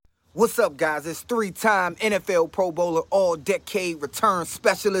What's up, guys? It's three-time NFL Pro Bowler, all-decade return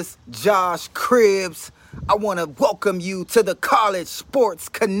specialist, Josh Cribbs. I want to welcome you to the College Sports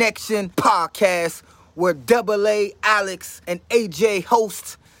Connection podcast, where Double A, Alex, and AJ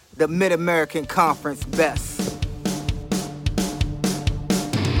host the Mid-American Conference Best.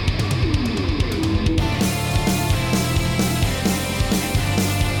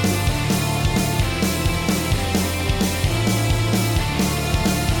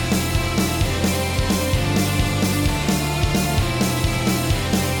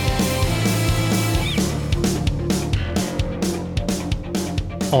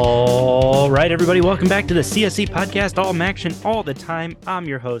 All right, everybody, welcome back to the CSC podcast, all action, all the time. I'm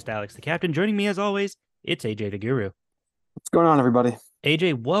your host, Alex the Captain. Joining me, as always, it's AJ the Guru. What's going on, everybody?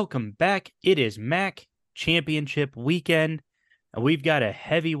 AJ, welcome back. It is MAC Championship weekend, and we've got a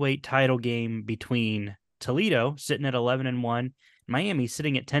heavyweight title game between Toledo, sitting at 11-1, Miami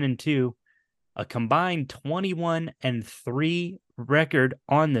sitting at 10-2, a combined 21-3 record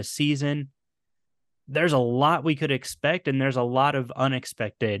on the season. There's a lot we could expect, and there's a lot of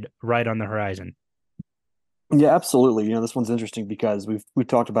unexpected right on the horizon. Yeah, absolutely. This one's interesting because we've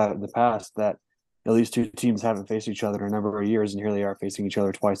talked about it in the past that these two teams haven't faced each other in a number of years, and here they are facing each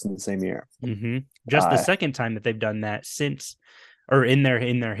other twice in the same year. Mm-hmm. Just the second time that they've done that since, or in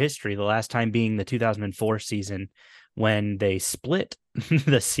their history. The last time being the 2004 season when they split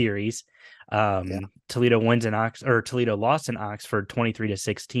the series. Toledo lost in Oxford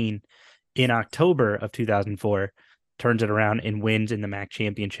 23-16. In October of 2004, turns it around and wins in the MAC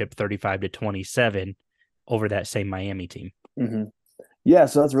championship 35-27 over that same Miami team. Mm-hmm. Yeah,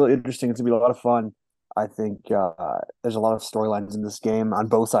 so that's really interesting. It's going to be a lot of fun. I think there's a lot of storylines in this game on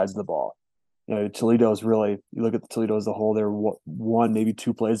both sides of the ball. Toledo's really, you look at the Toledo as a whole, they're one, maybe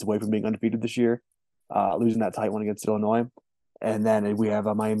two plays away from being undefeated this year, losing that tight one against Illinois. And then we have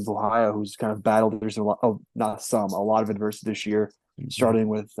Miami of Ohio, who's kind of battled. There's a lot of adversity this year. Starting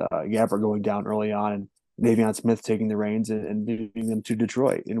with Gabber going down early on and Davion Smith taking the reins and moving them to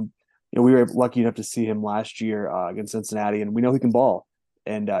Detroit. And we were lucky enough to see him last year against Cincinnati, and we know he can ball.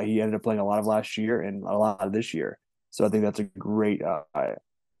 And he ended up playing a lot of last year and a lot of this year. So I think that's a great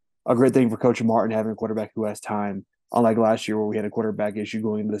thing for Coach Martin, having a quarterback who has time. Unlike last year where we had a quarterback issue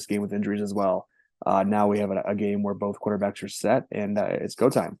going into this game with injuries as well. Now we have a game where both quarterbacks are set, and it's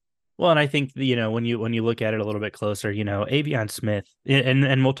go time. Well, and I think, when you look at it a little bit closer, Avion Smith,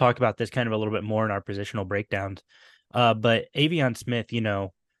 and we'll talk about this kind of a little bit more in our positional breakdowns. But Avion Smith,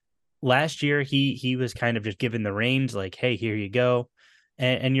 last year he was kind of just given the reins, like, hey, here you go.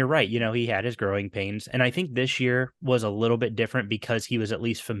 And you're right, he had his growing pains. And I think this year was a little bit different because he was at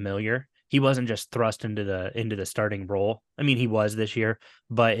least familiar. He wasn't just thrust into the starting role. I mean, he was this year,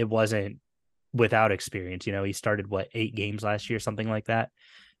 but it wasn't without experience. He started 8 games last year, something like that.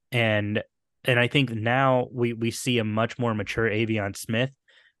 And I think now we see a much more mature Avion Smith.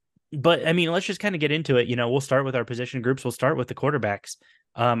 But, I mean, let's just kind of get into it. We'll start with our position groups. We'll start with the quarterbacks.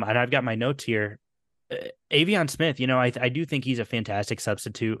 And I've got my notes here. Avion Smith, I do think he's a fantastic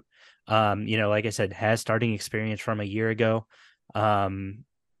substitute. Like I said, has starting experience from a year ago. And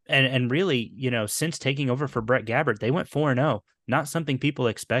really, since taking over for Brett Gabbert, they went 4-0. Not something people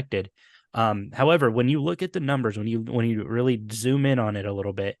expected. However, when you look at the numbers, when you really zoom in on it a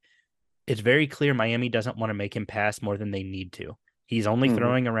little bit, it's very clear Miami doesn't want to make him pass more than they need to. He's only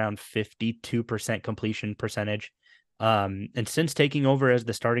throwing around 52% completion percentage. And since taking over as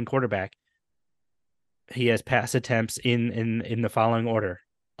the starting quarterback, he has pass attempts in the following order: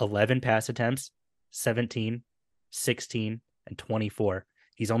 11 pass attempts, 17, 16, and 24.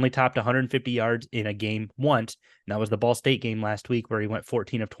 He's only topped 150 yards in a game once, and that was the Ball State game last week where he went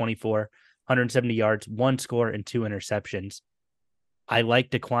 14 of 24, 170 yards, 1 score, and 2 interceptions. I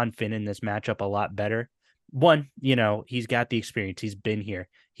like DeQuan Finn in this matchup a lot better. One, he's got the experience. He's been here.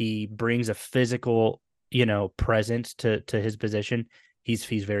 He brings a physical, presence to his position. He's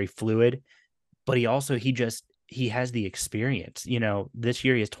very fluid, but he has the experience. This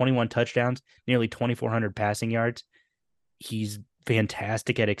year he has 21 touchdowns, nearly 2,400 passing yards. He's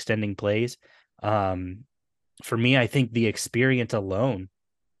fantastic at extending plays. For me, I think the experience alone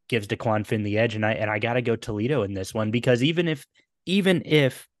gives DeQuan Finn the edge, and I got to go Toledo in this one because even if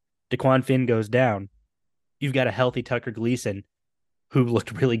DeQuan Finn goes down, you've got a healthy Tucker Gleason who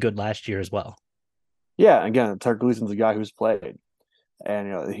looked really good last year as well. Yeah, again, Tucker Gleason's a guy who's played,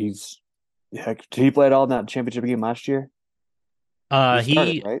 and did he play at all in that championship game last year?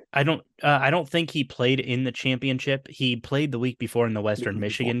 Right? I don't think he played in the championship. He played the week before in the Western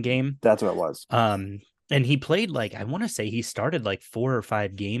Michigan game. That's what it was. And he played I want to say he started 4 or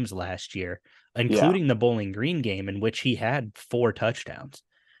 5 games last year, including the Bowling Green game in which he had 4 touchdowns.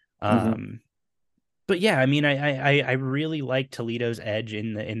 Mm-hmm. But yeah, I mean, I really like Toledo's edge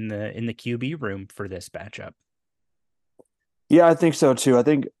in the QB room for this matchup. Yeah, I think so too. I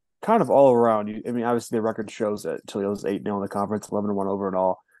think kind of all around. I mean, obviously the record shows that Toledo's 8-0 in the conference, 11-1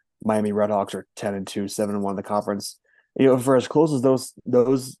 overall. Miami Redhawks are 10-2, 7-1 in the conference. For as close as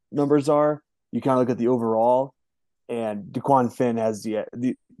those numbers are, you kind of look at the overall, and DeQuan Finn has the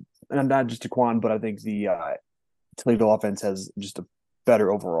and not just DeQuan, but I think the Toledo offense has just a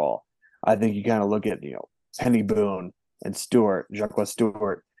better overall. I think you kind of look at Penny Boone and Jacques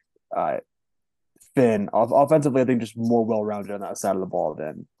Stewart, uh, Finn. Offensively, I think just more well rounded on that side of the ball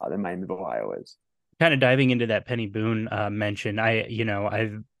than Miami of Ohio is. Kind of diving into that Penny Boone mention,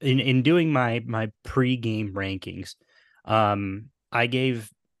 I've in doing my pre-game rankings, I gave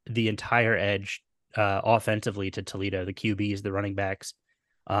the entire edge offensively to Toledo, the QBs, the running backs,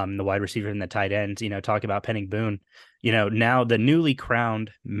 the wide receiver and the tight ends. Talk about Penny Boone. Now the newly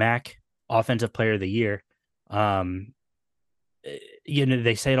crowned MAC Offensive Player of the Year. Um,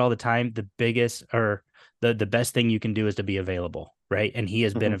 they say it all the time. The biggest or the best thing you can do is to be available, right? And he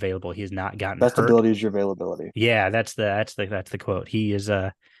has been Mm-hmm. available. He has not gotten Best hurt. ability is your availability. Yeah, that's the quote. He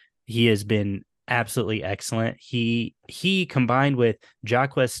has been absolutely excellent. He combined with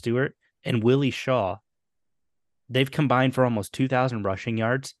Jacques Stewart and Willie Shaw, they've combined for almost 2,000 rushing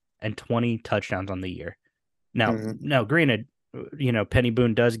yards and 20 touchdowns on the year. Mm-hmm. Now, granted, Penny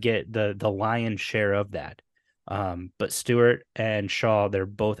Boone does get the lion's share of that. But Stewart and Shaw, they're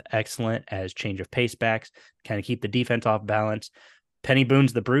both excellent as change of pace backs, kind of keep the defense off balance. Penny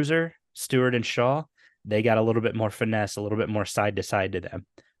Boone's the bruiser. Stewart and Shaw, they got a little bit more finesse, a little bit more side to side to them.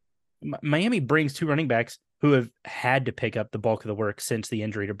 Miami brings two running backs who have had to pick up the bulk of the work since the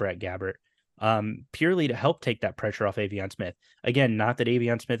injury to Brett Gabbert, purely to help take that pressure off Avion Smith. Again, not that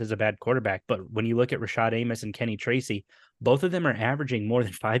Avion Smith is a bad quarterback, but when you look at Rashad Amos and Kenny Tracy, both of them are averaging more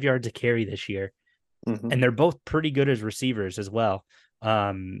than 5 yards a carry this year, Mm-hmm. and they're both pretty good as receivers as well.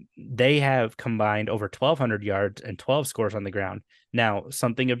 They have combined over 1,200 yards and 12 scores on the ground. Now,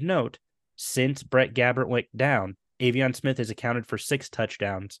 something of note, since Brett Gabbert went down, Avion Smith has accounted for 6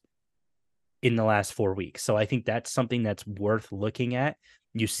 touchdowns in the last 4 weeks. So I think that's something that's worth looking at.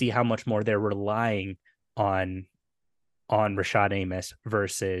 You see how much more they're relying on Rashad Amos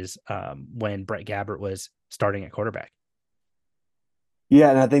versus when Brett Gabbert was starting at quarterback. Yeah,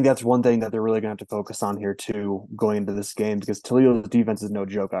 and I think that's one thing that they're really going to have to focus on here too, going into this game, because Toledo's defense is no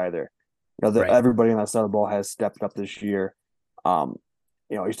joke either. Right. Everybody on that side of the ball has stepped up this year. You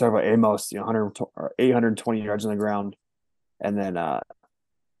talk about Amos, 820 yards on the ground, and then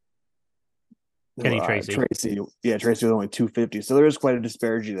Kenny Tracy. Tracy was only 250. So there is quite a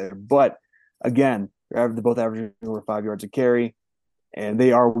disparity there. But again, they're both averaging over 5 yards a carry, and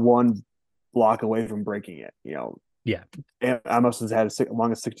they are one block away from breaking it. Yeah. Amos has had a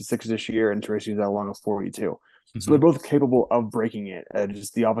long as 66 this year, and Tracy's had a long as 42. Mm-hmm. So they're both capable of breaking it.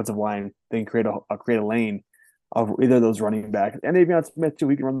 Just the offensive line, they can create a lane of either of those running backs. And Avion Smith, too,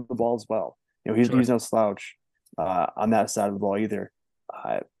 he can run the ball as well. He's no slouch on that side of the ball either.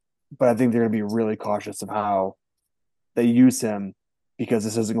 But I think they're going to be really cautious of how they use him, because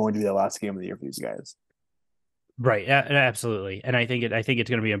this isn't going to be the last game of the year for these guys. Right. Absolutely. And I think it's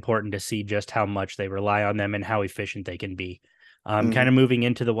going to be important to see just how much they rely on them and how efficient they can be. Kind of moving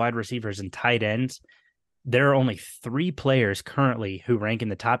into the wide receivers and tight ends, there are only 3 players currently who rank in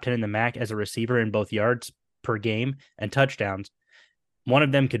the top 10 in the MAC as a receiver in both yards per game and touchdowns. One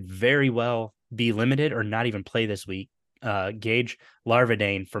of them could very well be limited or not even play this week. Gage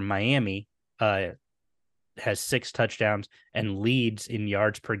Larvadain from Miami has 6 touchdowns and leads in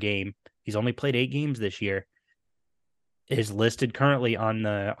yards per game. He's only played 8 games this year. Is listed currently on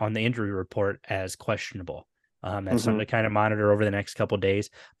the injury report as questionable. That's something to kind of monitor over the next couple of days.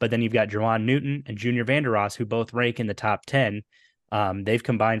 But then you've got Juwan Newton and Junior Vandeross, who both rank in the top 10. They've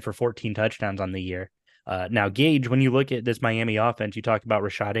combined for 14 touchdowns on the year. Now, Gage, when you look at this Miami offense, you talk about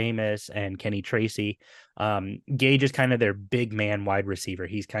Rashad Amos and Kenny Tracy. Gage is kind of their big man wide receiver.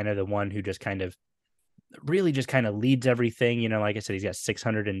 He's kind of the one who just kind of leads everything. Like I said, he's got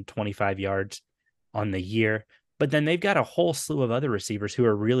 625 yards on the year. But then they've got a whole slew of other receivers who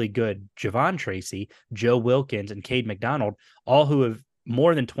are really good. Javon Tracy, Joe Wilkins, and Cade McDonald, all who have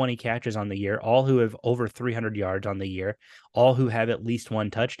more than 20 catches on the year, all who have over 300 yards on the year, all who have at least 1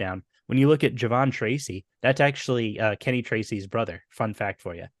 touchdown. When you look at Javon Tracy, that's actually Kenny Tracy's brother. Fun fact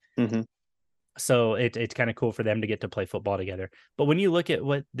for you. Mm-hmm. So it's kind of cool for them to get to play football together. But when you look at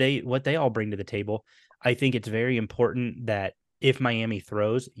what they all bring to the table, I think it's very important that if Miami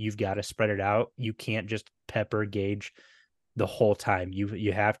throws, you've got to spread it out. You can't just pepper Gage the whole time.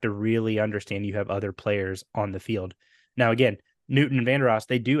 You have to really understand you have other players on the field. Now, again, Newton and Vandeross,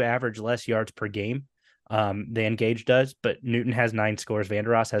 they do average less yards per game than Gage does, but Newton has 9 scores,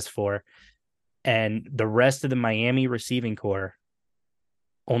 Vandeross has 4. And the rest of the Miami receiving core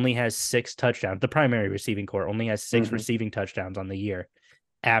only has 6 touchdowns. The primary receiving core only has 6 receiving touchdowns on the year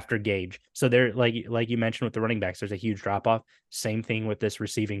after Gage. So they're like you mentioned with the running backs, there's a huge drop off. Same thing with this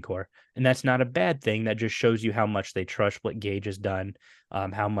receiving core. And that's not a bad thing. That just shows you how much they trust what Gage has done,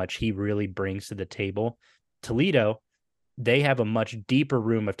 how much he really brings to the table. Toledo, they have a much deeper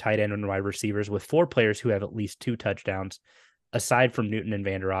room of tight end and wide receivers with 4 players who have at least 2 touchdowns, aside from Newton and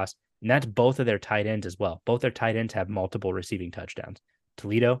Vandeross. And that's both of their tight ends as well. Both their tight ends have multiple receiving touchdowns.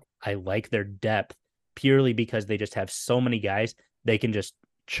 Toledo, I like their depth purely because they just have so many guys they can just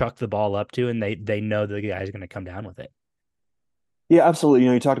chuck the ball up to, and they know the guy's going to come down with it. Yeah, absolutely.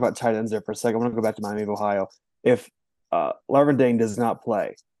 You talked about tight ends there for a second. I want to go back to Miami of Ohio. If Larvin Dane does not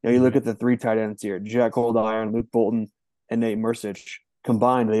play, you look at the 3 tight ends here: Jack Goldiron, Luke Bolton, and Nate Mercich.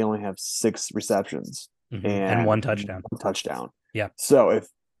 Combined, they only have 6 receptions and 1 touchdown. Yeah. So if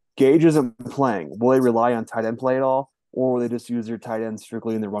Gage isn't playing, will they rely on tight end play at all, or will they just use their tight end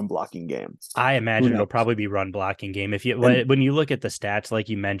strictly in the run blocking game? I imagine it'll probably be run blocking game. When you look at the stats, like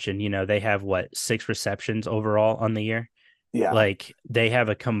you mentioned, they have 6 receptions overall on the year. Yeah. Like they have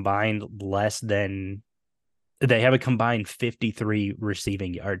a combined 53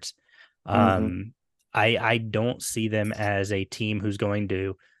 receiving yards. I don't see them as a team who's going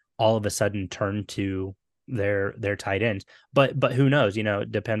to all of a sudden turn to their tight ends, but who knows?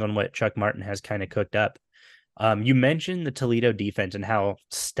 It depends on what Chuck Martin has kind of cooked up. You mentioned the Toledo defense and how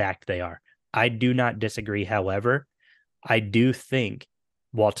stacked they are. I do not disagree. However, I do think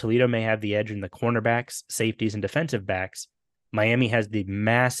while Toledo may have the edge in the cornerbacks, safeties, and defensive backs, Miami has the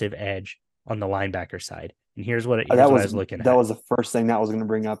massive edge on the linebacker side. And here's what I was looking at. That was the first thing that was going to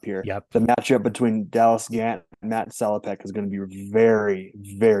bring up here. Yep. The matchup between Dallas Gant and Matt Salopek is going to be very,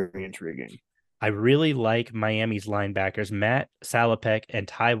 very intriguing. I really like Miami's linebackers. Matt Salopek and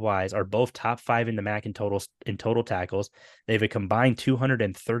Ty Wise are both top 5 in the MAC in total tackles. They have a combined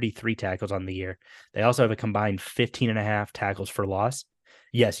 233 tackles on the year. They also have a combined 15.5 tackles for loss.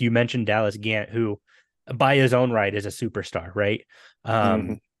 Yes, you mentioned Dallas Gant, who by his own right is a superstar, right?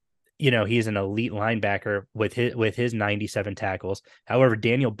 He's an elite linebacker with his 97 tackles. However,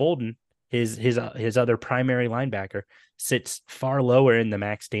 Daniel Bolden, his other primary linebacker, sits far lower in the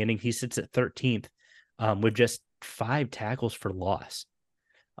MAC standing. He sits at 13th with just 5 tackles for loss.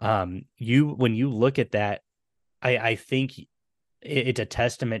 When you look at that, I think it's a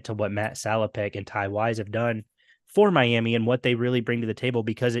testament to what Matt Salopek and Ty Wise have done for Miami and what they really bring to the table,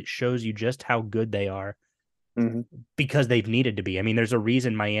 because it shows you just how good they are because they've needed to be. I mean, there's a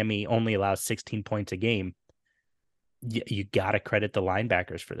reason Miami only allows 16 points a game. You got to credit the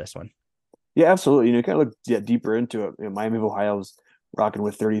linebackers for this one. Yeah, absolutely. Kind of look deeper into it. Miami of Ohio's rocking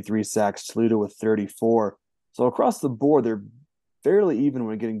with 33 sacks, Toledo with 34. So across the board, they're fairly even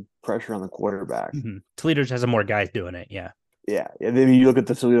when getting pressure on the quarterback. Toledo has more guys doing it. Yeah. Yeah. And then you look at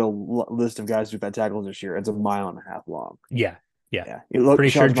the Toledo list of guys who've had tackles this year, it's a 1.5 miles long. Yeah. Pretty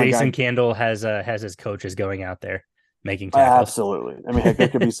sure Jason Candle has his coaches going out there making tackles. Absolutely. I mean, heck, there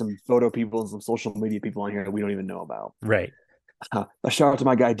could be some photo people and some social media people on here that we don't even know about. Right. A shout out to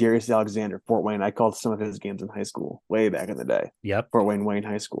my guy Darius Alexander, Fort Wayne. I called some of his games in high school, way back in the day. Yep. Fort Wayne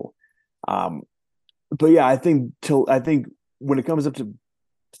High School. But yeah, I think when it comes up to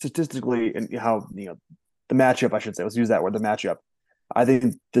statistically and how the matchup, I should say, let's use that word, the matchup. I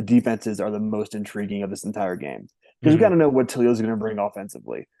think the defenses are the most intriguing of this entire game because we got to know what Toledo's going to bring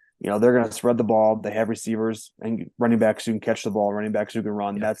offensively. They're going to spread the ball. They have receivers and running backs who can catch the ball, running backs who can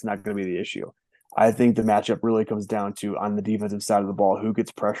run. Yep. That's not going to be the issue. I think the matchup really comes down to, on the defensive side of the ball, who gets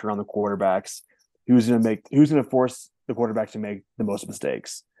pressure on the quarterbacks, who's going to force the quarterback to make the most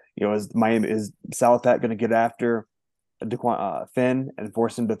mistakes. Is Salopek going to get after Finn and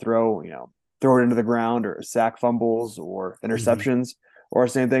force him to throw it into the ground, or sack fumbles or interceptions, or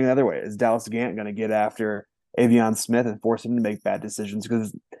same thing the other way? Is Dallas Gant going to get after Avion Smith and force him to make bad decisions?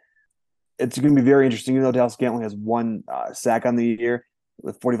 Because it's going to be very interesting. Even though Dallas Gant only has 1 sack on the year,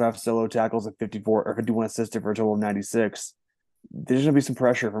 with 45 solo tackles and 51 assisted for a total of 96, there's going to be some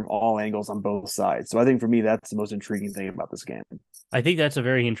pressure from all angles on both sides. So I think for me, that's the most intriguing thing about this game. I think that's a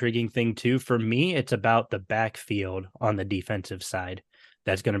very intriguing thing too. For me, it's about the backfield on the defensive side.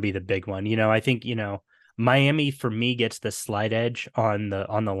 That's going to be the big one. I think, Miami for me gets the slight edge on the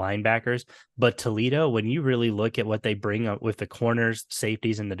linebackers, but Toledo, when you really look at what they bring up with the corners,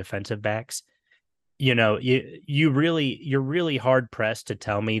 safeties, and the defensive backs, you're really hard pressed to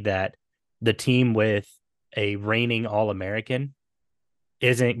tell me that the team with a reigning All-American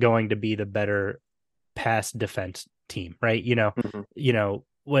isn't going to be the better pass defense team, right? Mhm.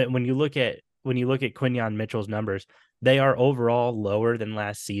 When you look at Quinyon Mitchell's numbers, they are overall lower than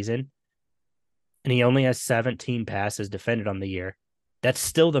last season, and he only has 17 passes defended on the year. That's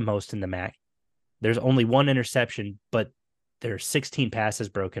still the most in the MAC. There's only one interception, but there are 16 passes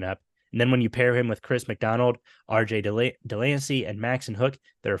broken up. And then when you pair him with Chris McDonald, RJ Delancey, and Maxon Hook,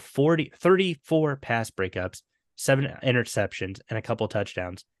 there are 34 pass breakups, 7 interceptions, and a couple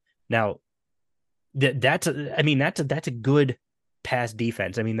touchdowns. Now, that's a good pass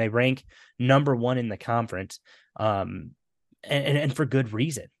defense. I mean, they rank number 1 in the conference, and for good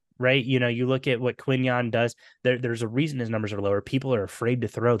reason, right? You look at what Quinyon does. There's a reason his numbers are lower. People are afraid to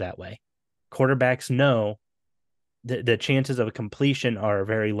throw that way. Quarterbacks know the chances of a completion are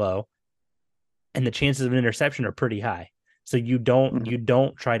very low, and the chances of an interception are pretty high. So you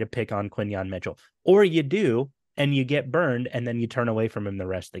don't try to pick on Quinyon Mitchell, or you do, and you get burned, and then you turn away from him the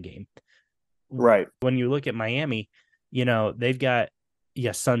rest of the game. Right. When you look at Miami, they've got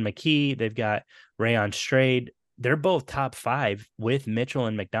Sun McKee, they've got Rayon Strayed. They're both top 5 with Mitchell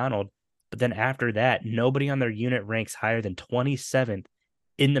and McDonald. But then after that, nobody on their unit ranks higher than 27th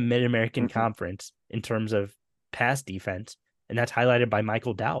in the Mid-American Conference in terms of pass defense. And that's highlighted by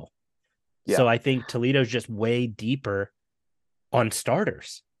Michael Dowell. Yeah. So I think Toledo's just way deeper on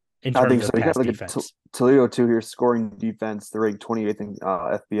starters in terms of pass defense. Toledo, too, here, scoring defense, they're ranked 28th in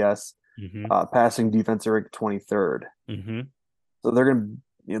FBS. Passing defense, they're ranked 23rd. So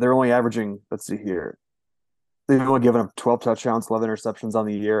they're only averaging, let's see here, they've only given up 12 touchdowns, 11 interceptions on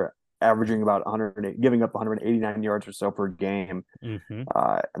the year, averaging about 108, giving up 189 yards or so per game in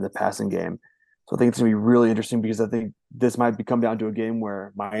the passing game. So I think it's going to be really interesting because I think this might come down to a game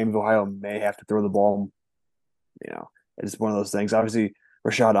where Miami of Ohio may have to throw the ball. It's one of those things. Obviously,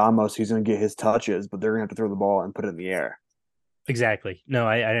 Rashad Amos, he's going to get his touches, but they're going to have to throw the ball and put it in the air. Exactly. No,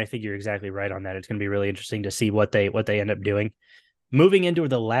 I think you're exactly right on that. It's going to be really interesting to see what they end up doing. Moving into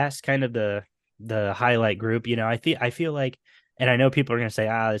the last kind of the highlight group, I feel like, and I know people are going to say,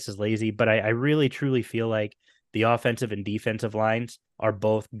 this is lazy, but I really truly feel like the offensive and defensive lines are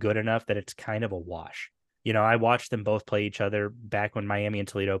both good enough that it's kind of a wash. I watched them both play each other back when Miami and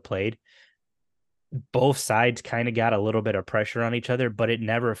Toledo played. Both sides kind of got a little bit of pressure on each other, but it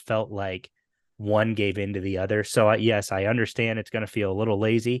never felt like one gave into the other. So yes, I understand it's going to feel a little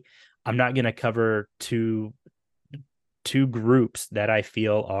lazy. I'm not going to cover two groups that I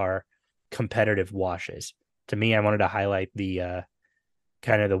feel are competitive washes. To me, I wanted to highlight the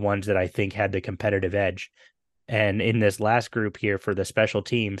kind of the ones that I think had the competitive edge. And in this last group here for the special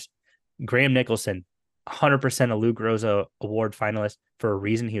teams, Graham Nicholson, 100% a Lou Groza Award finalist for a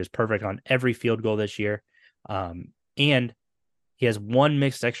reason. He was perfect on every field goal this year. And he has one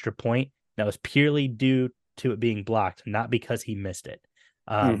missed extra point that was purely due to it being blocked, not because he missed it.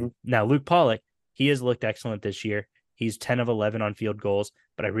 Now, Luke Pollock, he has looked excellent this year. He's 10 of 11 on field goals,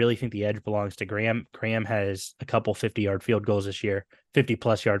 but I really think the edge belongs to Graham. Graham has a couple 50-yard field goals this year,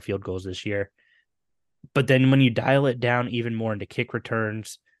 50-plus yard field goals this year. But then when you dial it down even more into kick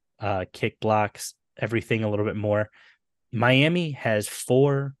returns, kick blocks, everything a little bit more, Miami has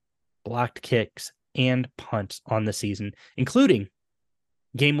 4 blocked kicks and punts on the season, including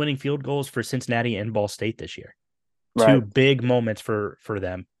game-winning field goals for Cincinnati and Ball State this year. Right. 2 big moments for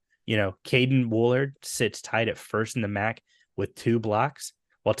them. Caden Woolard sits tied at first in the MAC with 2 blocks,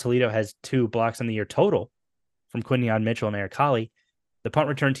 while Toledo has 2 blocks on the year total from Quinyon Mitchell and Eric Colley. The punt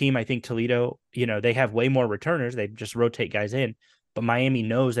return team, I think Toledo, they have way more returners. They just rotate guys in, but Miami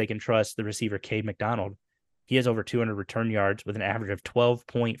knows they can trust the receiver, Cade McDonald. He has over 200 return yards with an average of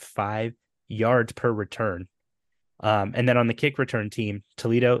 12.5 yards per return. And then on the kick return team,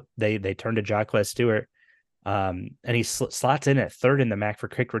 Toledo, they turned to Jacquez Stewart, and he slots in at 3rd in the MAC for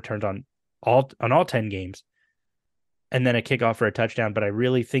kick returns on all 10 games, and then a kickoff for a touchdown. But I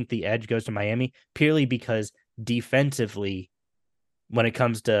really think the edge goes to Miami purely because defensively, when it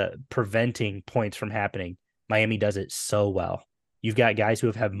comes to preventing points from happening, Miami does it so well. You've got guys who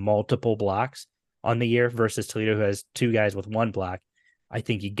have multiple blocks on the year versus Toledo, who has 2 guys with 1 block. I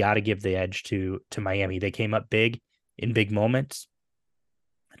think you got to give the edge to Miami. They came up big in big moments.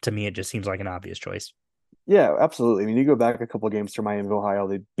 To me, it just seems like an obvious choice. Yeah, absolutely. I mean, you go back a couple of games to Miami of Ohio.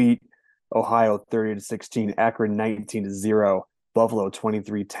 They beat Ohio 30-16, Akron 19-0, Buffalo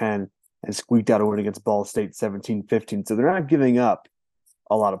 23-10, and squeaked out a win against Ball State 17-15. So they're not giving up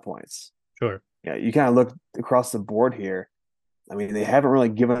a lot of points. Sure. Yeah, you kind of look across the board here. I mean, they haven't really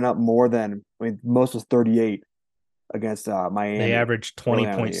given up more than, most was 38 against Miami. They averaged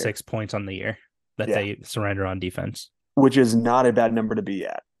 20.6 points on the year that they surrender on defense. Which is not a bad number to be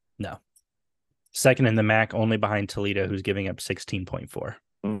at. No. Second in the MAC, only behind Toledo, who's giving up 16.4.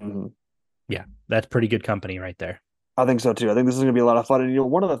 Mm-hmm. Yeah, that's pretty good company right there. I think so too. I think this is going to be a lot of fun.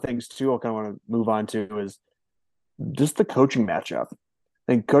 And one of the things too, I kind of want to move on to is just the coaching matchup. I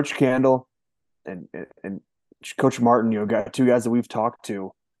think Coach Candle and Coach Martin, got two guys that we've talked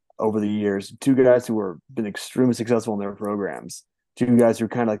to over the years, two guys who have been extremely successful in their programs, two guys who are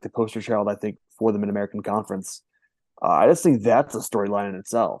kind of like the poster child, I think, for the Mid American Conference. I just think that's a storyline in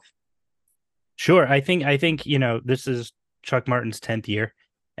itself. Sure. I think, this is Chuck Martin's 10th year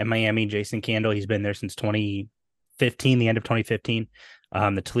at Miami. Jason Candle, he's been there since 2015, the end of 2015.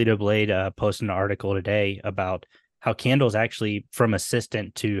 The Toledo Blade posted an article today about how Candle's actually from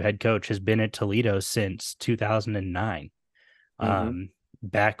assistant to head coach has been at Toledo since 2009. Mm-hmm.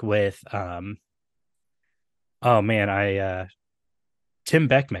 Back with, oh man, Tim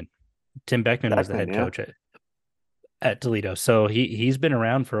Beckman. Tim Beckman was the Beckman, head yeah. coach at Toledo. So he's been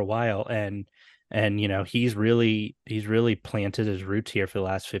around for a while, and he's really planted his roots here for the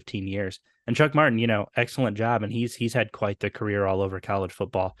last 15 years. And Chuck Martin, excellent job, and he's had quite the career all over college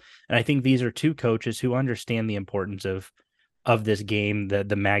football. And I think these are two coaches who understand the importance of this game,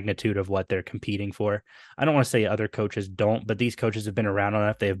 the magnitude of what they're competing for. I don't want to say other coaches don't, but these coaches have been around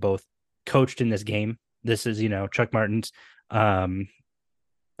enough. They have both coached in this game. This is, Chuck Martin's um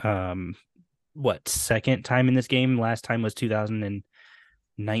um what, second time in this game. Last time was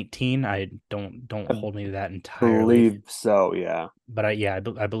 2019. I don't I hold me to that entirely, believe so, yeah. but I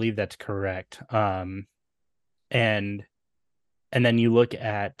believe that's correct. And and then you look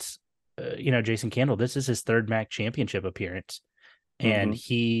at Jason Candle. This is his third MAC championship appearance, and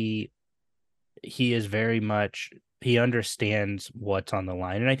Mm-hmm. he is very much, he understands what's on the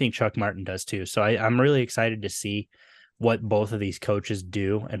line, and I think Chuck Martin does too. So I'm really excited to see what both of these coaches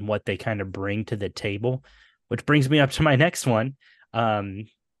do and what they kind of bring to the table, which brings me up to my next one. Um,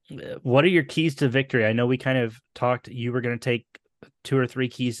 what are your keys to victory? I know we kind of talked, you were going to take two or three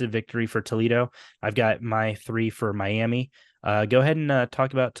keys to victory for Toledo. I've got my three for Miami. Go ahead and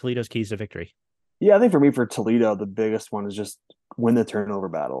talk about Toledo's keys to victory. Yeah, I think for me, for Toledo, the biggest one is just win the turnover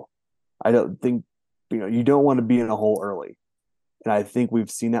battle. I don't think, you don't want to be in a hole early. And I think we've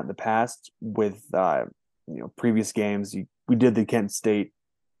seen that in the past with, previous games. We did the Kent State,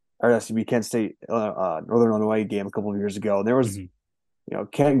 or SCB Kent State, Northern Illinois game a couple of years ago. And there was, Mm-hmm.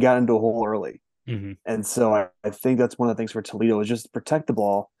 Kent got into a hole early. Mm-hmm. And so I think that's one of the things for Toledo is just protect the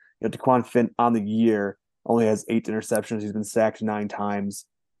ball. DeQuan Finn on the year only has 8 interceptions. He's been sacked 9 times.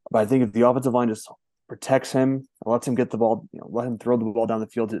 But I think if the offensive line just protects him, lets him get the ball, let him throw the ball down the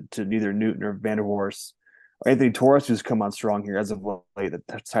field to neither Newton or Vanderhorst or Anthony Torres, who's come on strong here as of late, the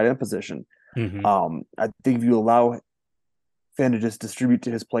tight end position. Mm-hmm. I think if you allow Finn to just distribute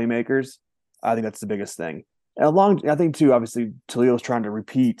to his playmakers, I think that's the biggest thing. And I think too, obviously Toledo's trying to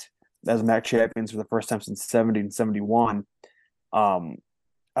repeat as MAC champions for the first time since 70 and 71. I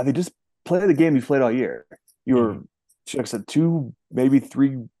think just play the game you played all year. You were, Mm-hmm. like I said, 2, maybe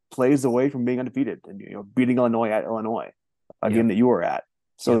 3 plays away from being undefeated and beating Illinois at Illinois, a Yep. game that you were at.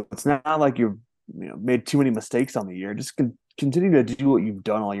 So Yep. it's not like you've made too many mistakes on the year. Just continue to do what you've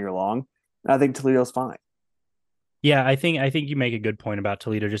done all year long. And I think Toledo's fine. Yeah, I think you make a good point about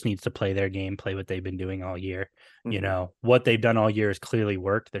Toledo just needs to play their game, play what they've been doing all year. Mm-hmm. What they've done all year has clearly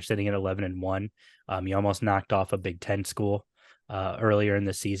worked. They're sitting at 11-1. You almost knocked off a Big Ten school earlier in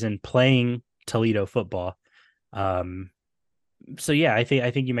the season playing Toledo football. So yeah, I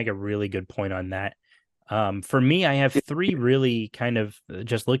think you make a really good point on that. For me, I have three really kind of,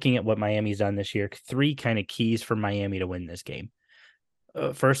 just looking at what Miami's done this year, three kind of keys for Miami to win this game.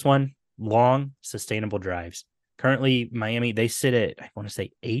 First one, long, sustainable drives. Currently, Miami, they sit at, I want to say,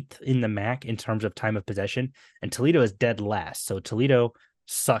 8th in the MAC in terms of time of possession, and Toledo is dead last. So Toledo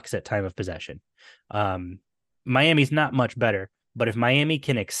sucks at time of possession. Miami's not much better, but if Miami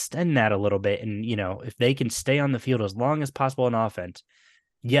can extend that a little bit and, if they can stay on the field as long as possible in offense,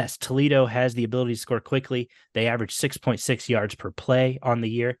 yes, Toledo has the ability to score quickly. They average 6.6 yards per play on the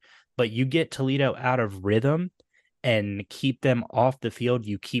year, but you get Toledo out of rhythm and keep them off the field.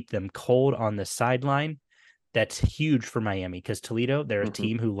 You keep them cold on the sideline. That's huge for Miami because Toledo, they're a Mm-hmm.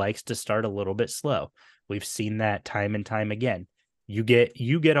 team who likes to start a little bit slow. We've seen that time and time again. You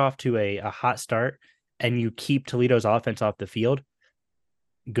get off to a hot start and you keep Toledo's offense off the field.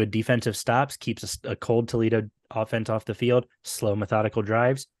 Good defensive stops, keeps a cold Toledo offense off the field, slow methodical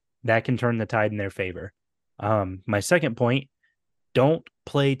drives. That can turn the tide in their favor. My second point, don't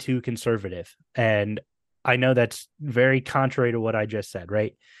play too conservative. And I know that's very contrary to what I just said,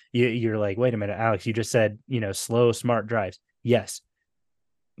 right? You're like, wait a minute, Alex, you just said, slow, smart drives. Yes.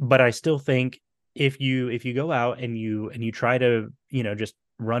 But I still think if you go out and you try to, just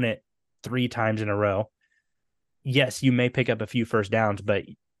run it 3 times in a row, yes, you may pick up a few first downs, but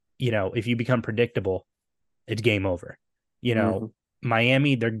if you become predictable, it's game over.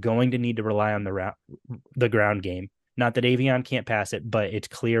 Miami, they're going to need to rely on the ground game. Not that Avion can't pass it, but it's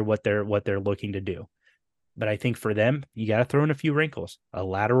clear what they're looking to do. But I think for them, you got to throw in a few wrinkles. A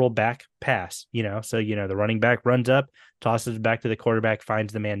lateral back pass, so the running back runs up, tosses back to the quarterback,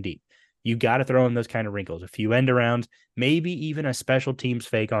 finds the man deep. You got to throw in those kind of wrinkles. A few end arounds, maybe even a special teams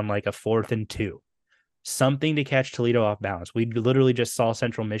fake on like a 4th and 2. Something to catch Toledo off balance. We literally just saw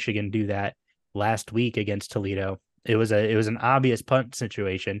Central Michigan do that last week against Toledo. It was an obvious punt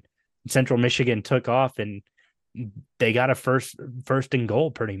situation. Central Michigan took off and they got a first and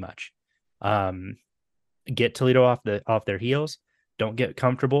goal pretty much. Get Toledo off their heels. Don't get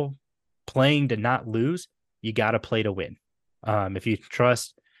comfortable playing to not lose. You got to play to win. If you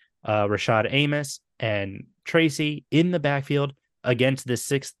trust Rashad Amos and Tracy in the backfield against the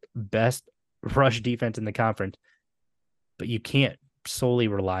 6th best rush defense in the conference, but you can't solely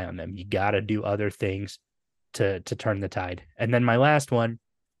rely on them. You got to do other things to turn the tide. And then my last one,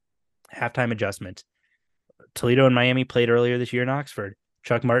 halftime adjustment. Toledo and Miami played earlier this year in Oxford.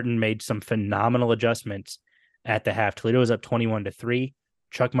 Chuck Martin made some phenomenal adjustments at the half. Toledo was up 21-3.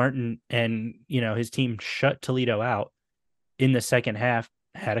 Chuck Martin and his team shut Toledo out in the second half,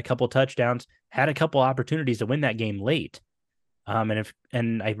 had a couple touchdowns, had a couple opportunities to win that game late.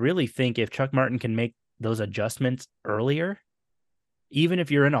 And I really think if Chuck Martin can make those adjustments earlier, even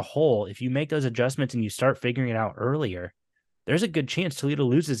if you're in a hole, if you make those adjustments and you start figuring it out earlier, there's a good chance Toledo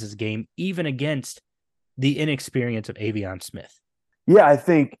loses this game, even against the inexperience of Avion Smith. Yeah, I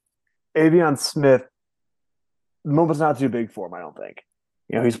think Avion Smith, the moment's not too big for him, I don't think.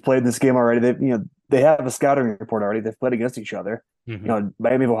 He's played this game already. They have a scouting report already. They've played against each other. Mm-hmm.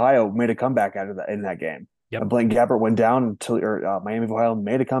 Miami of Ohio made a comeback in that game. Yep. Blaine Gabbert went down until Miami of Ohio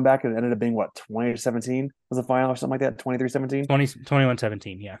made a comeback, and it ended up being 20-17 was the final or something like that, 23-17?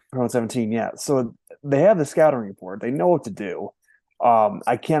 21-17, yeah. 21-17, yeah. So they have the scouting report. They know what to do.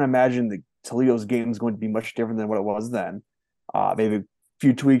 I can't imagine that Toledo's game is going to be much different than what it was then. Maybe a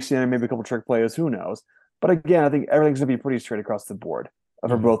few tweaks in, maybe a couple trick plays, who knows? But again, I think everything's going to be pretty straight across the board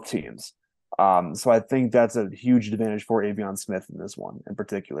for both teams. So I think that's a huge advantage for Avion Smith in this one in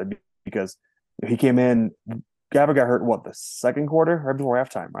particular, because he came in, Gabbert got hurt, the second quarter? Right before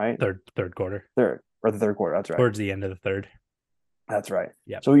halftime, right? Third quarter. The third quarter, that's right. Towards the end of the third. That's right.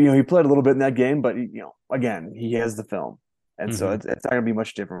 Yeah. So, he played a little bit in that game, but, again, he has the film. And so it's not going to be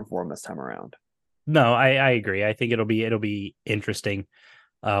much different for him this time around. No, I agree. I think it'll be interesting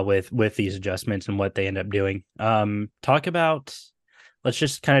with these adjustments and what they end up doing. Let's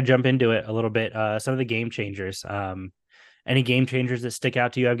just kind of jump into it a little bit. Some of the game changers. Any game changers that stick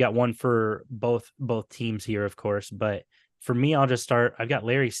out to you? I've got one for both teams here, of course, but for me, I'll just start. I've got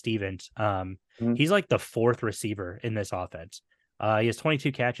Larry Stevens. He's like the 4th receiver in this offense. He has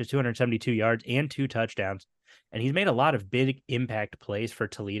 22 catches, 272 yards, and 2 touchdowns, and he's made a lot of big impact plays for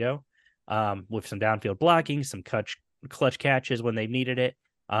Toledo, with some downfield blocking, some clutch catches when they've needed it.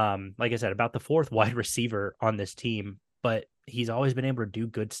 Like I said, about the 4th wide receiver on this team, but he's always been able to do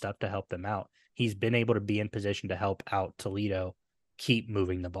good stuff to help them out. He's been able to be in position to help out Toledo keep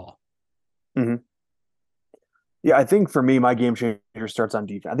moving the ball. Mm-hmm. Yeah, I think for me, my game changer starts on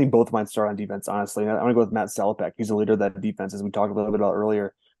defense. I think both of mine start on defense, honestly. I'm going to go with Matt Salopek. He's the leader of that defense, as we talked a little bit about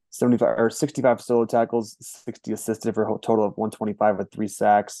earlier. 65 solo tackles, 60 assisted for a total of 125 with 3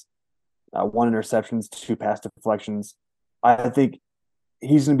 sacks, 1 interceptions, 2 pass deflections. I think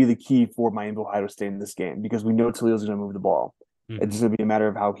he's going to be the key for Miami of Ohio to stay in this game, because we know Toledo's going to move the ball. Mm-hmm. It's just going to be a matter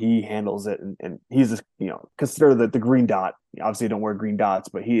of how he handles it. And he's just, consider the green dot. Obviously, don't wear green dots,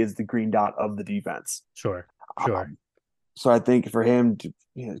 but he is the green dot of the defense. Sure. So I think for him to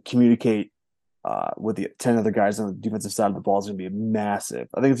communicate with the 10 other guys on the defensive side of the ball is going to be massive.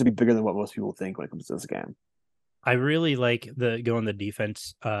 I think it's going to be bigger than what most people think when it comes to this game. I really like going the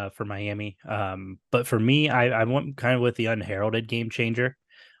defense for Miami. But for me, I went kind of with the unheralded game changer.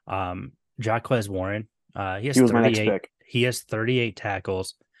 Jaquez Warren. He was my next pick. He has 38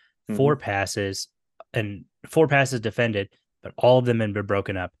 tackles, 4 passes, and 4 passes defended, but all of them have been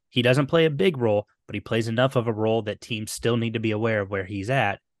broken up. He doesn't play a big role, but he plays enough of a role that teams still need to be aware of where he's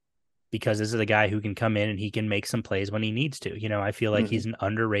at, because this is a guy who can come in and he can make some plays when he needs to. I feel like he's an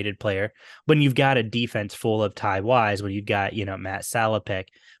underrated player. When you've got a defense full of Ty Wise, when you've got, Matt Salopek,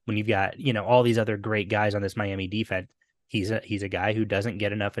 when you've got, all these other great guys on this Miami defense, he's a guy who doesn't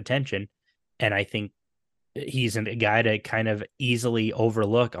get enough attention. And I think he's a guy to kind of easily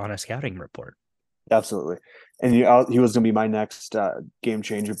overlook on a scouting report. Absolutely. And he was going to be my next game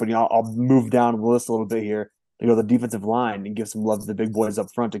changer, but I'll move down the list a little bit here to go to the defensive line and give some love to the big boys up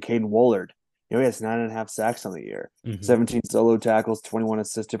front, to Caden Woolard. He has 9.5 sacks on the year, 17 solo tackles, 21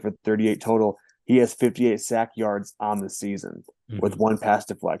 assisted for 38 total. he has 58 sack yards on the season with one pass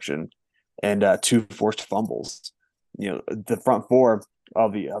deflection and 2 forced fumbles. The front four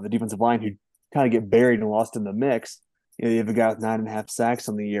of the defensive line who kind of get buried and lost in the mix. You have a guy with 9.5 sacks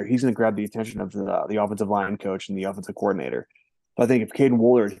on the year. He's going to grab the attention of the offensive line coach and the offensive coordinator. So I think if Caden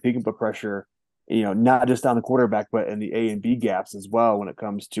Woolard, if he can put pressure, not just on the quarterback, but in the A and B gaps as well when it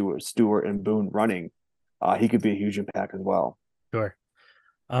comes to Stewart and Boone running, he could be a huge impact as well. Sure.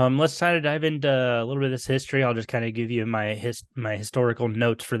 Let's try to dive into a little bit of this history. I'll just kind of give you my historical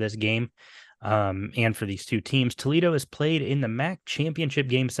notes for this game, and for these two teams. Toledo has played in the MAC championship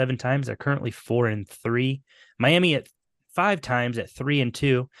game 7 times. They're currently 4-3. Miami at 5 times at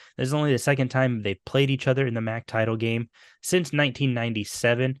 3-2. This is only the second time they played each other in the MAC title game since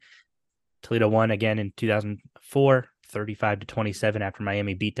 1997. Toledo won again in 2004, 35-27 after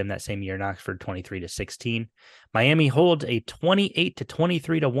Miami beat them that same year in Oxford, 23-16. Miami holds a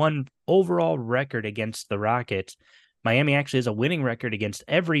 28-23-1 overall record against the Rockets. Miami actually has a winning record against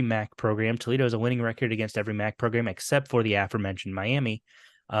every MAC program. Toledo has a winning record against every MAC program except for the aforementioned Miami.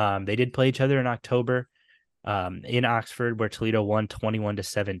 They did play each other in October in Oxford, where Toledo won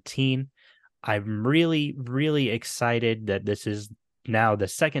 21-17. I'm really, really excited that this is now the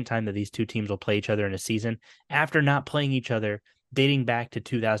second time that these two teams will play each other in a season after not playing each other dating back to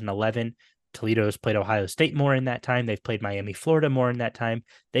 2011. Toledo's played Ohio State more in that time. They've played Miami, Florida more in that time.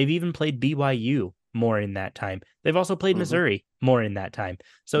 They've even played BYU more in that time. They've also played Missouri more in that time.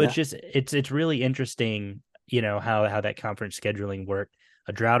 So it's really interesting, how that conference scheduling worked.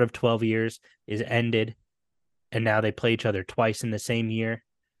 A drought of 12 years is ended, and now they play each other twice in the same year.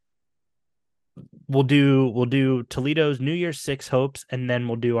 We'll do Toledo's New Year's 6 hopes, and then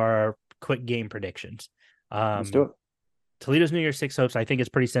we'll do our quick game predictions. Let's do it. Toledo's New Year's 6 hopes, I think, is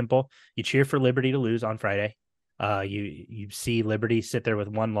pretty simple. You cheer for Liberty to lose on Friday. You see Liberty sit there with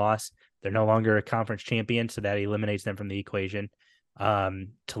 1 loss. They're no longer a conference champion, so that eliminates them from the equation.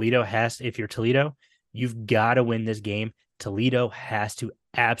 Toledo if you're Toledo, you've got to win this game. Toledo has to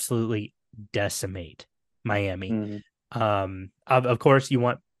absolutely decimate Miami. Of course, you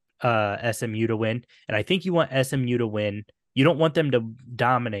want SMU to win, and I think you want SMU to win. You don't want them to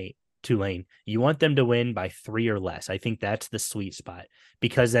dominate Tulane. You want them to win by 3 or less. I think that's the sweet spot,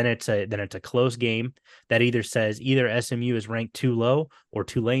 because then it's a close game that either says either SMU is ranked too low or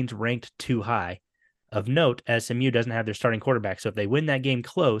Tulane's ranked too high. Of note, SMU doesn't have their starting quarterback, so if they win that game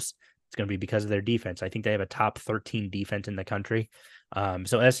close, it's going to be because of their defense. I think they have a top 13 defense in the country.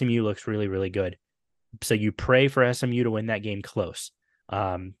 So SMU looks really, really good. So you pray for SMU to win that game close.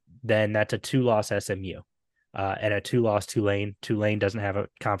 Then that's a 2-loss SMU. And a 2-loss Tulane. Tulane doesn't have a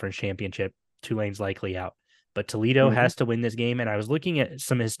conference championship. Tulane's likely out. But Toledo has to win this game. And I was looking at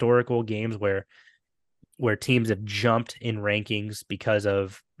some historical games where teams have jumped in rankings because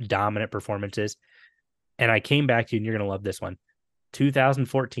of dominant performances. And I came back to you, and you're going to love this one.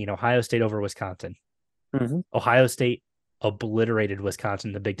 2014, Ohio State over Wisconsin. Ohio State obliterated Wisconsin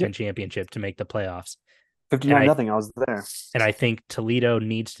in the Big Ten championship to make the playoffs. 59-0. I was there. And I think Toledo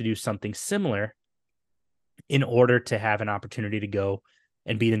needs to do something similar in order to have an opportunity to go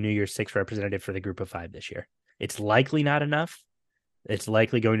and be the New Year's 6 representative for the Group of 5 this year. It's likely not enough. It's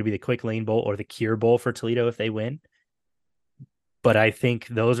likely going to be the Quick Lane Bowl or the Cure Bowl for Toledo if they win. But I think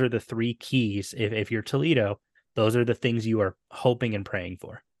those are the 3 keys. If you're Toledo, those are the things you are hoping and praying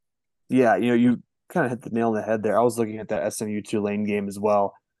for. Yeah, you kind of hit the nail on the head there. I was looking at that SMU Tulane game as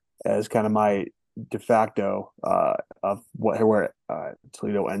well as kind of my de facto of where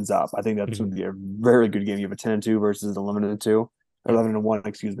Toledo ends up. I think that's going to be a very good game. You have a 10-2 versus an 11-2, or 11-1,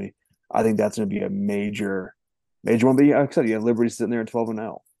 excuse me. I think that's going to be a major one. But like I said, Liberty sitting there at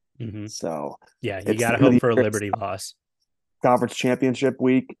 12-0. So yeah, you got to hope for a Liberty loss. Conference championship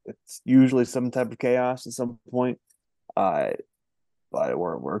week. It's usually some type of chaos at some point. But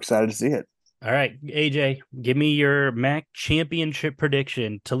we're excited to see it. All right, AJ, give me your MAC championship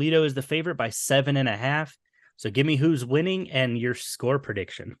prediction. Toledo is the favorite by 7.5. So give me who's winning and your score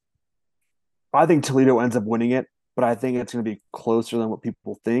prediction. I think Toledo ends up winning it, but I think it's going to be closer than what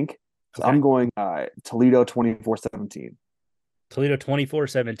people think. So I'm going Toledo 24-17. Toledo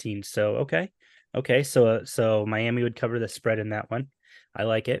 24-17. So okay. So Miami would cover the spread in that one. I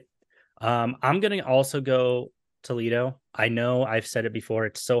like it. I'm going to also go Toledo. I know I've said it before.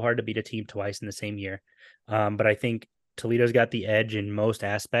 It's so hard to beat a team twice in the same year. But I think Toledo's got the edge in most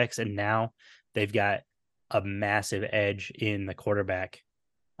aspects, and now they've got a massive edge in the quarterback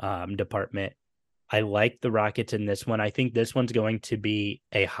department. I like the Rockets in this one. I think this one's going to be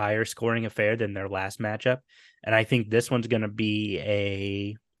a higher scoring affair than their last matchup. And I think this one's going to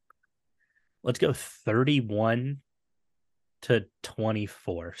be let's go 31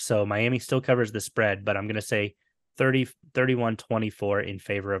 30-24. So Miami still covers the spread, but I'm going to say 31-24 in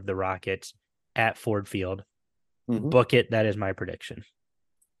favor of the Rockets at Ford Field. Book it. That is my prediction.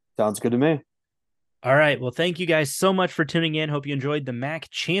 Sounds good to me. All right. Well, thank you guys so much for tuning in. Hope you enjoyed the MAC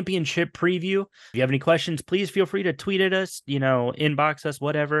Championship preview. If you have any questions, please feel free to tweet at us, inbox us,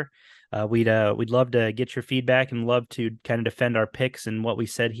 whatever. We'd love to get your feedback and love to kind of defend our picks and what we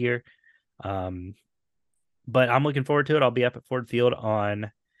said here. But I'm looking forward to it. I'll be up at Ford Field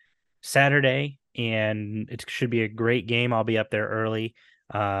on Saturday, and it should be a great game. I'll be up there early,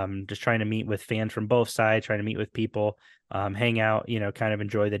 just trying to meet with fans from both sides, trying to meet with people, hang out, kind of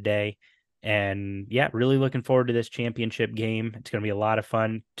enjoy the day. And yeah, really looking forward to this championship game. It's going to be a lot of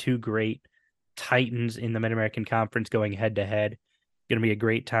fun. Two great Titans in the Mid-American Conference going head to head. Going to be a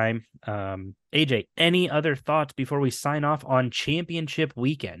great time. AJ, any other thoughts before we sign off on championship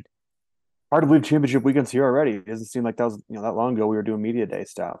weekend? Hard to believe championship weekend's here already. It doesn't seem like that was that long ago we were doing media day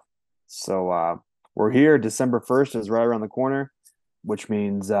stuff. So we're here. December 1st is right around the corner, which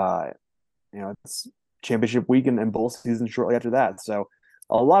means it's championship weekend and bowl season shortly after that. So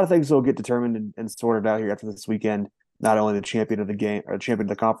a lot of things will get determined and sorted out here after this weekend. Not only the champion of the game or champion of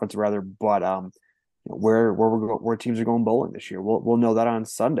the conference, rather, but where teams are going bowling this year. We'll know that on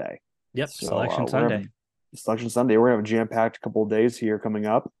Sunday. Yep, so, Selection Sunday. Selection Sunday. We're gonna have a jam-packed couple of days here coming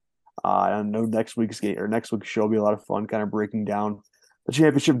up. I know next week's show will be a lot of fun, kind of breaking down the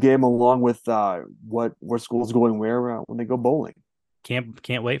championship game along with what schools going where when they go bowling.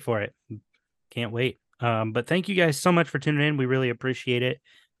 Can't wait for it. Can't wait. But thank you guys so much for tuning in. We really appreciate it.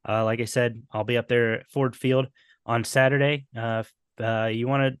 Like I said, I'll be up there at Ford Field on Saturday. If you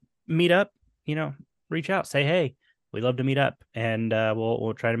want to meet up, reach out, say, hey, we'd love to meet up, and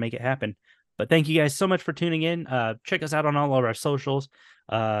we'll try to make it happen. But thank you guys so much for tuning in. Check us out on all of our socials,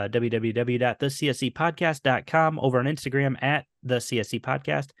 www.thecscpodcast.com, over on Instagram at the CSC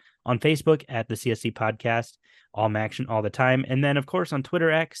Podcast, on Facebook at the CSC Podcast, all action all the time. And then, of course, on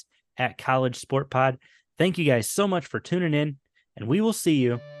Twitter X at College Sport Pod. Thank you guys so much for tuning in, and we will see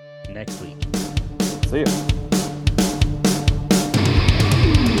you next week. See you.